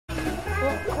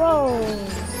Whoa.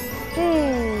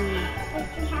 Gee.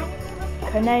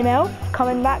 Her name Elf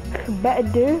coming back better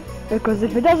do, because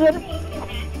if it doesn't,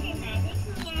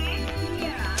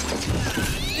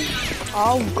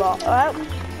 oh god,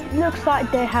 looks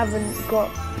like they haven't got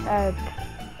a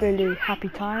really happy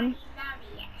time.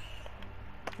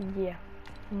 Yeah,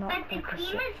 not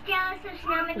focusing.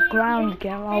 The ground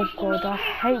game, oh god, I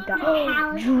hate that.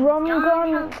 Drum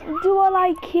gun, do I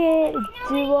like it?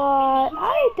 Do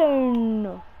I don't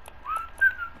know.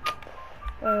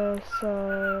 So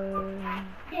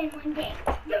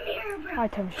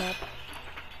item shop.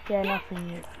 Yeah, nothing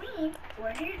new.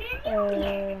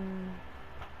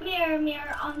 Mirror,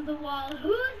 mirror on the wall,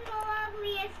 who's the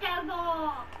loveliest of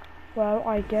all? Well,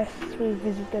 I guess we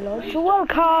visit the lodge.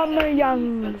 Welcome,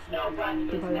 young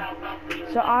people.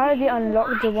 So I already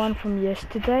unlocked the one from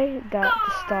yesterday, the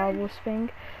Star Wars thing.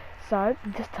 So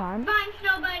this time, Find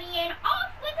Snow Bunny and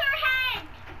off with her head.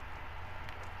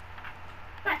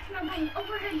 But Snow Bunny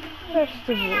overheard the queen. first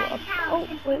of all, oh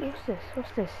wait, what's this?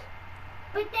 What's this?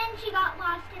 But then she got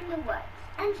lost in the woods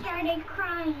and started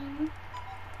crying.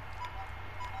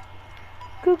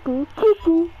 Cuckoo,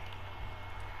 cuckoo.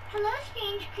 Hello,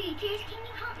 strange creatures. Can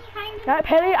you help me find the No,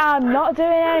 Perry, I'm not doing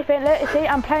anything. Look, see,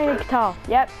 I'm playing the guitar.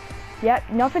 Yep,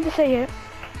 nothing to see here.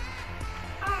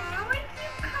 Aw, where'd you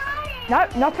cut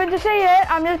it? No, nothing to see here.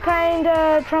 I'm just playing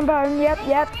the trombone. Yep,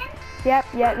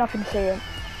 nothing to see here.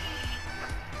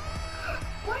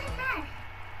 What is that?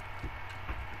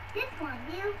 This one,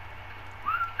 you.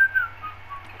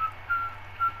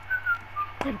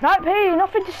 No, Perry,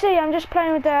 nothing to see. I'm just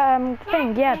playing with the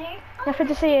thing. Yeah, nothing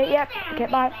to see here. Yep. Okay,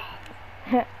 bye.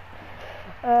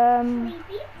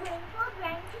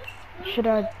 Should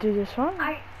I do this one?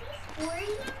 Artsy,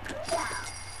 sporty, and cool.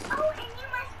 Oh, and you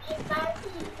must be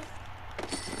fuzzy.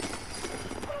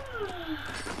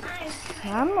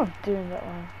 I'm not doing that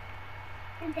one.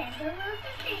 And then the little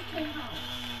sister came home.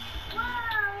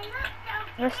 Whoa, look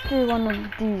so Let's do one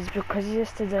of these because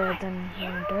yesterday I done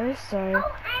one of those. So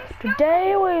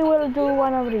today we will do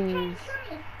one of these.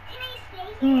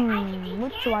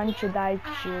 Which one should I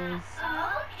choose?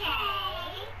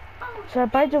 So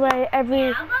by the way,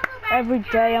 every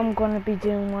day I'm gonna be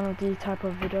doing one of these type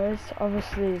of videos.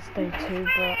 Obviously it's day 2,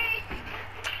 but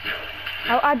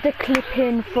I'll add the clip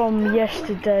in from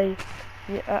yesterday.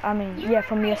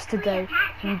 From yesterday,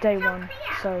 from day 1.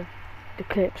 So the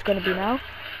clip's gonna be now.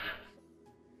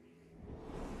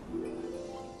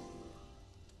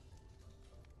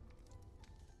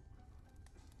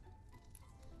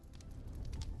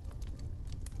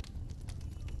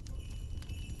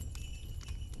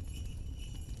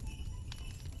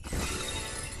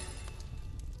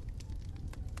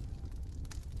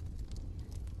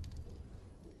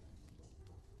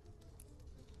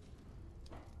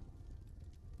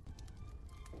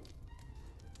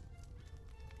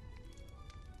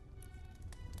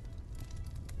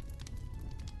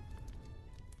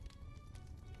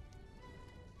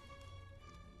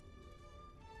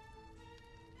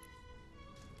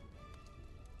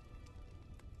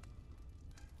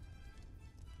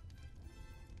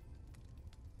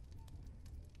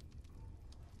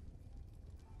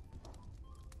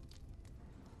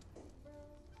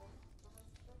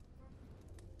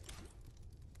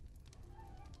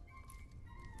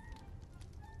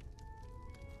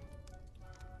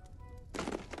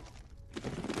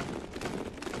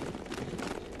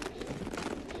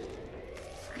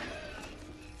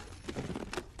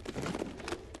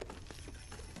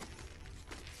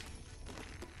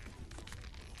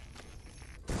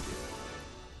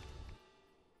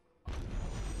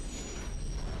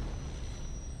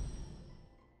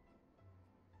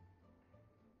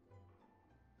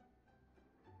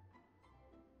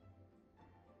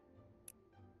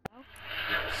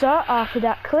 So after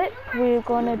that clip, we're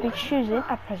gonna be choosing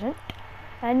a present,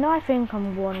 and I think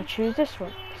I'm gonna choose this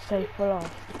one, save for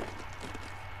last.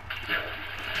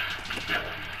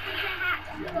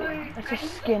 It's a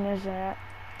skin, isn't it?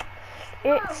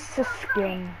 It's a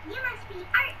skin.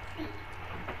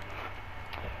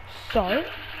 So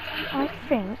I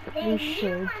think we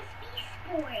should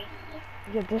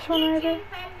get this one maybe.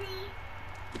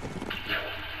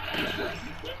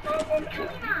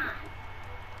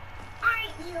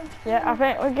 Yeah, I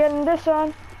think we're getting this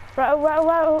one. Rattle, rattle,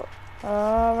 rattle.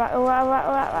 Rattle, rattle,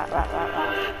 rattle, rattle, rattle,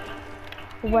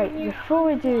 rattle. Wait, before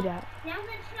we do that.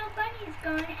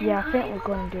 Yeah, I think we're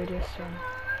going to do this one.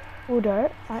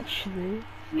 Although, actually.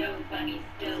 Snow Bunny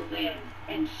still lives,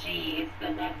 and she is the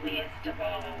loveliest of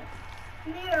all.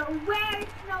 Mirror, where's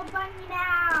Snow Bunny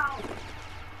now?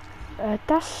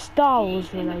 That's Star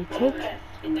Wars related.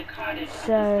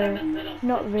 So,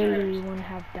 not really want to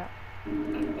have that.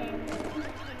 And then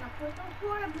with a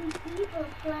horribly evil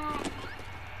plan.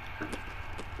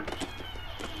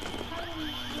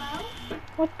 Hello?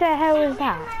 What the hell is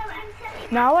that? Hello, I'm Sally.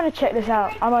 Now I want to check this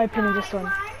out. I'm opening this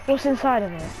one. What's inside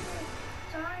of it?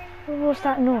 Sorry. What's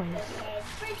that noise?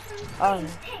 Oh.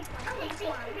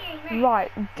 Oh.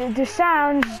 Right, the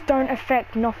sounds don't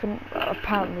affect nothing,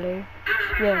 apparently.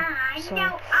 Yeah,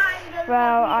 so.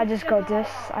 Well, I just got this,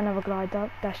 another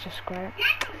glider. That's just great.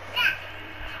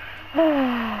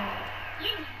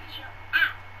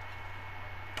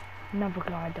 Another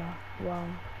glider, wow.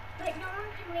 But no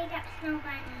one can wake up Snow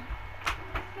Bunny.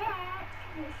 Except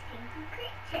the stinky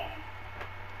creature.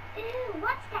 Ooh,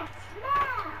 what's that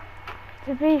smell?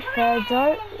 To be fair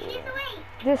though, She's awake.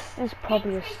 this is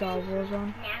probably a Star Wars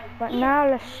one. But now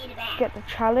let's get the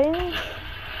challenge.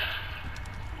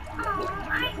 Oh,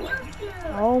 I knew you.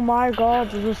 Oh my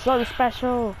god, this is so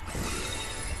special.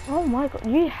 Oh my god,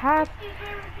 you have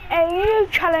a new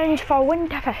challenge for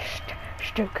Winterfest.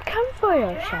 Stoke a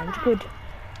campfire, sounds good.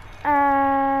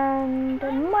 And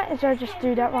might as well just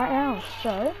do that right now.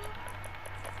 So,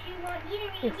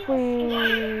 if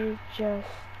we just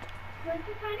Once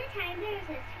upon a time, there was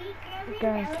a sweet girl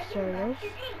go named into Ella who solos. loved to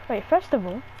paint. Wait, first of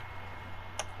all,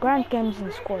 Grand Games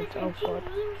and Squads. Oh god.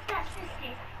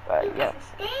 Yeah.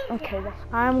 Okay,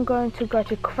 I'm going to go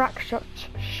to Crackshot's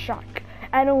Shack.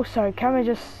 And also, can we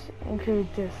just include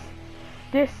this?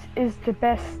 This is the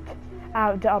best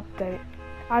out of the update.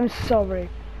 I'm sorry.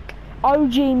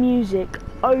 OG music,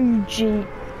 OG,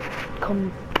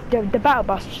 the Battle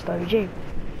Bus just OG.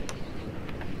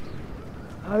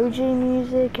 OG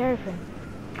music, everything.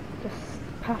 Just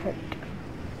perfect.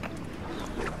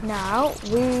 Now,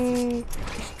 we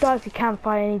start a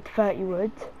campfire, need 30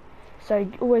 wood. So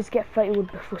you always get 30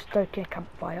 wood before stoking a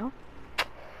campfire.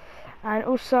 And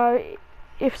also,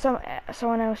 if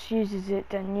someone else uses it,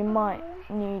 then you might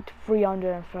need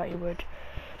 330 wood.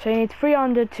 So you need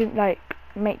 300 to like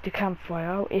make the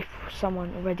campfire if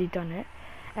someone already done it,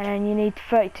 and then you need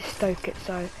 30 to stoke it.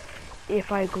 So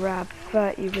if I grab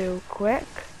 30 real quick,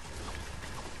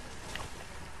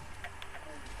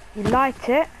 you light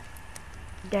it,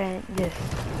 then this.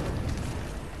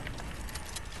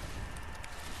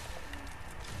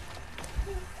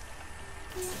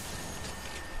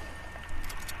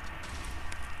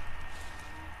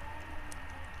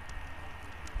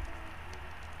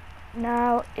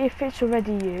 Now, if it's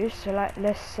already used, so like,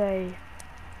 let's say,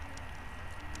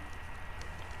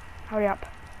 hurry up,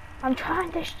 I'm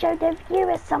trying to show the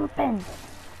viewers something.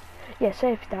 Yeah,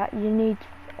 so if that, you need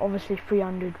obviously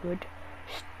 300 wood,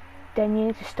 then you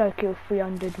need to stoke it with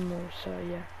 300 more, so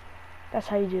yeah, that's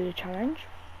how you do the challenge.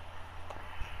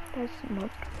 That's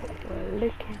not what we're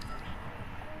looking.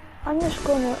 I'm just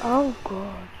gonna, oh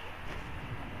god,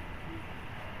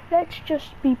 let's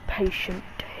just be patient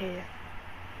here.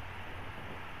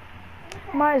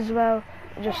 Might as well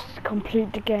just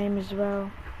complete the game as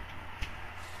well.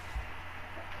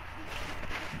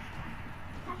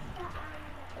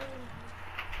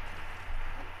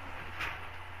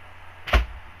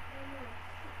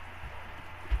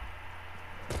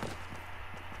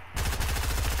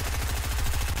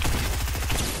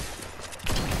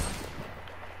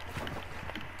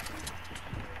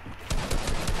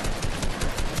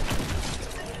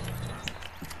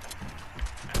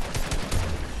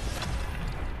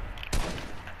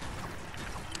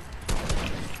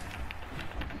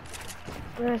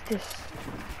 Where's this?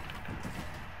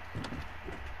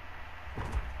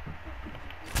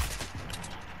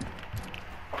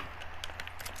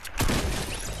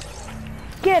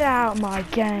 Get out my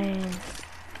game!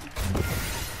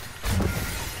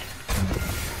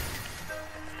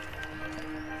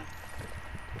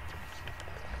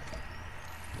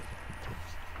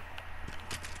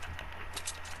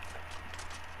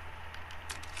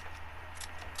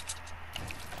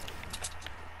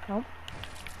 Nope.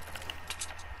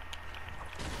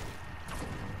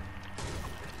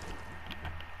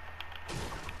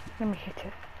 Let me hit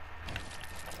it.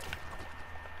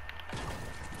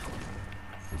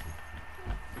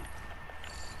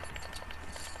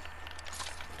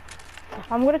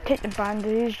 I'm gonna take the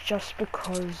bandage just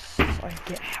because I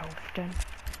get health then.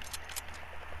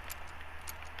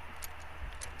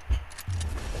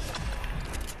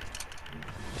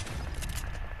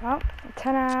 Well,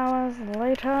 10 hours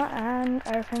later and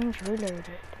everything's reloaded.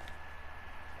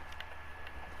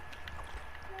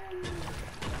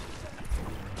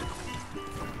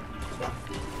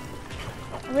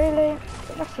 Really?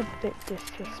 That's a bit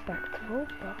disrespectful,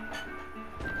 but...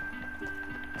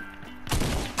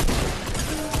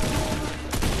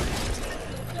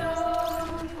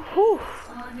 Whew!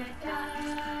 On a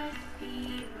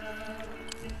dusty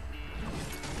road,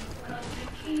 comes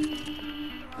a key.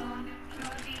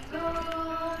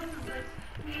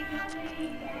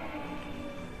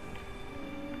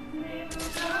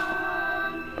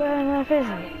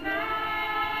 isn't it?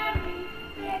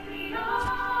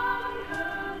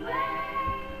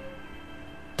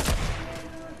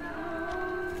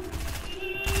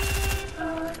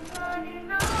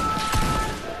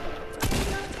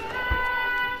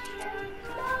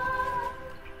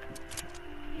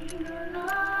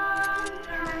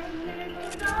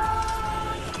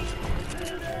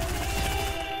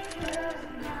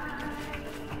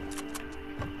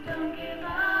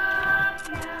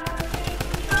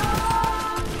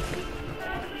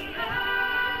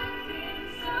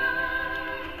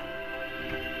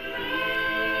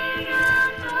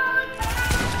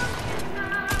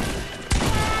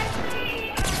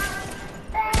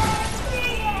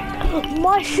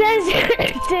 My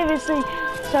sensitivity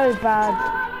so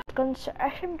bad. Guns,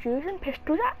 SMGs and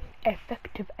pistols are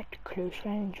effective at close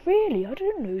range. Really? I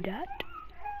didn't know that.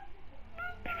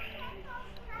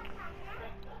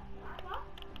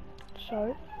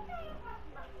 So,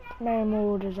 no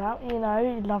more orders out, you know,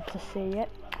 you'd love to see it.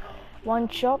 One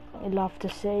shot, you'd love to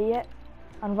see it.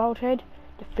 Unvaulted,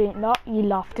 defeat lot, you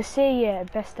love to see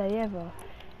it. Best day ever.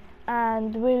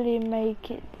 And will you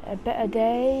make it a better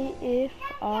day if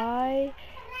I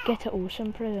get an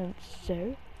awesome present?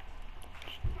 So,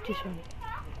 this one.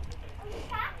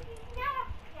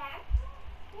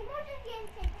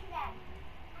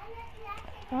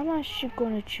 I'm actually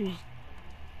gonna choose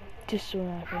this one,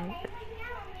 I think.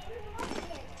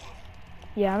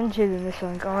 Yeah, I'm choosing this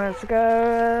one. Come on, let's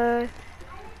go.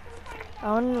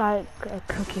 I want like a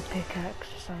cookie pickaxe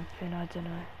or something, I don't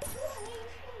know.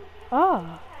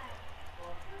 Oh!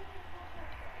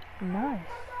 Nice.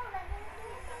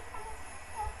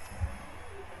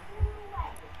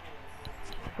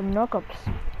 From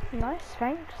Knockups. Nice,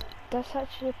 thanks. That's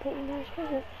actually a pretty nice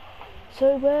present.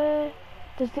 So where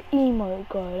does the emote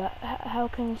go? Like, how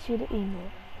can you see the emote?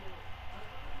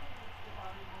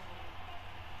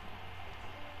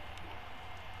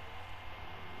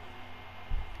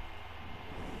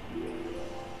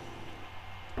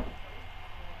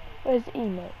 Where's the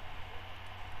emote?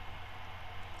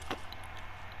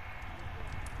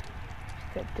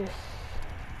 Let's get this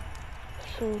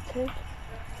sorted.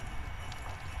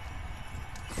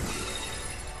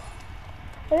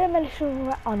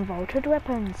 Elimination unvaulted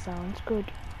weapons sounds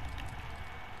good.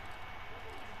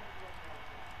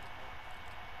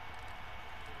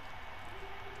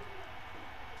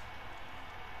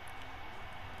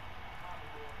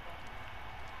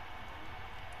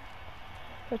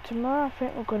 But tomorrow I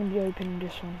think we're going to be opening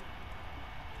this one.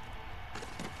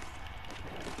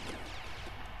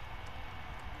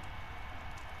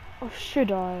 Or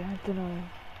should I? I don't know.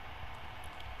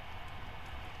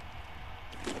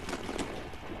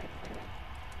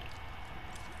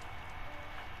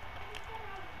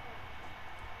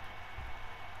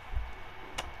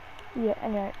 Yeah,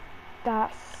 anyway,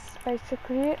 that's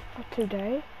basically it for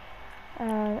today.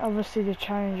 And obviously the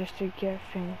challenge is to get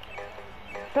things.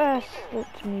 First,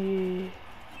 let me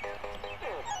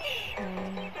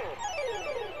change.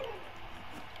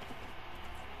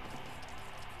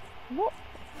 What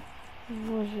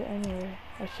was it anyway?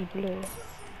 It's a blue.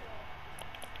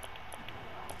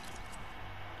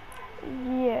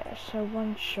 Yeah, so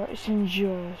one shot. It's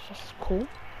endurance. That's cool.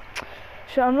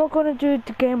 So I'm not gonna do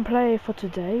the gameplay for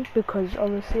today because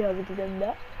obviously I've already done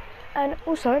that. And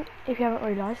also, if you haven't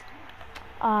realised,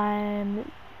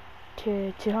 I'm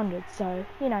to 200, so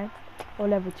you know, or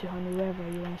level 200, whatever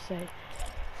you want to say.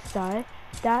 So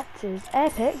that is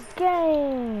Epic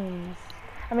Games.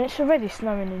 I mean, it's already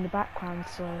snowing in the background,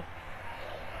 so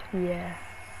yeah.